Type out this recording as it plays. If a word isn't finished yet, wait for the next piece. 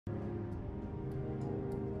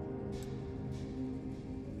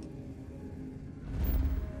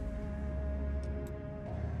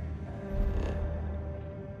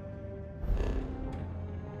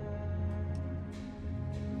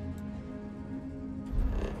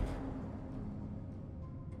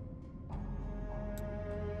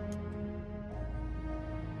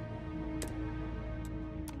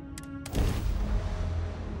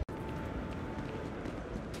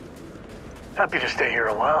Happy to stay here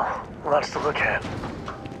a while. Lots to look at.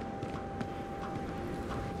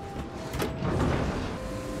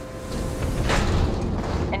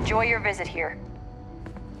 Enjoy your visit here.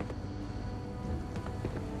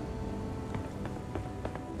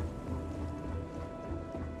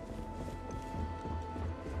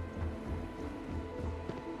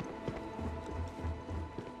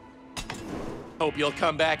 Hope you'll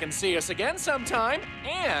come back and see us again sometime,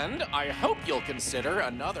 and I hope you'll consider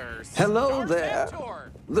another Hello Starfield there.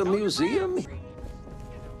 tour. The Tell your museum? friends.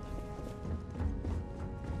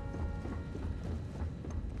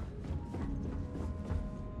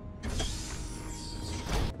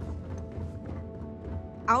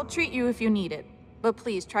 I'll treat you if you need it, but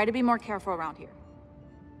please try to be more careful around here.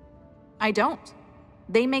 I don't.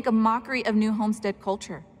 They make a mockery of New Homestead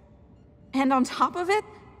culture. And on top of it,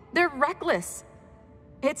 they're reckless.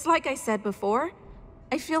 It's like I said before,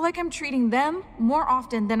 I feel like I'm treating them more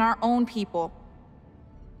often than our own people.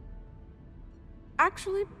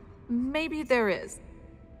 Actually, maybe there is.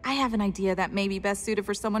 I have an idea that may be best suited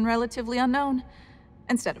for someone relatively unknown,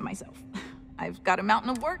 instead of myself. I've got a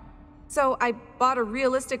mountain of work. So I bought a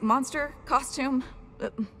realistic monster costume.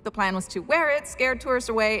 The plan was to wear it, scare tourists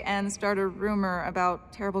away, and start a rumor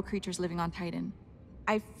about terrible creatures living on Titan.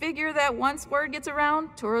 I figure that once word gets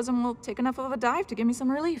around, tourism will take enough of a dive to give me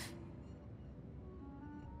some relief.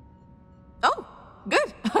 Oh,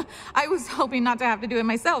 good. I was hoping not to have to do it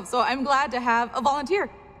myself, so I'm glad to have a volunteer.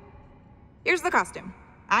 Here's the costume.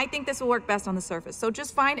 I think this will work best on the surface, so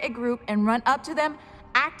just find a group and run up to them,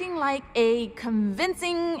 acting like a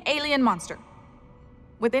convincing alien monster.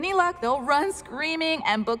 With any luck, they'll run screaming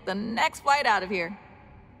and book the next flight out of here.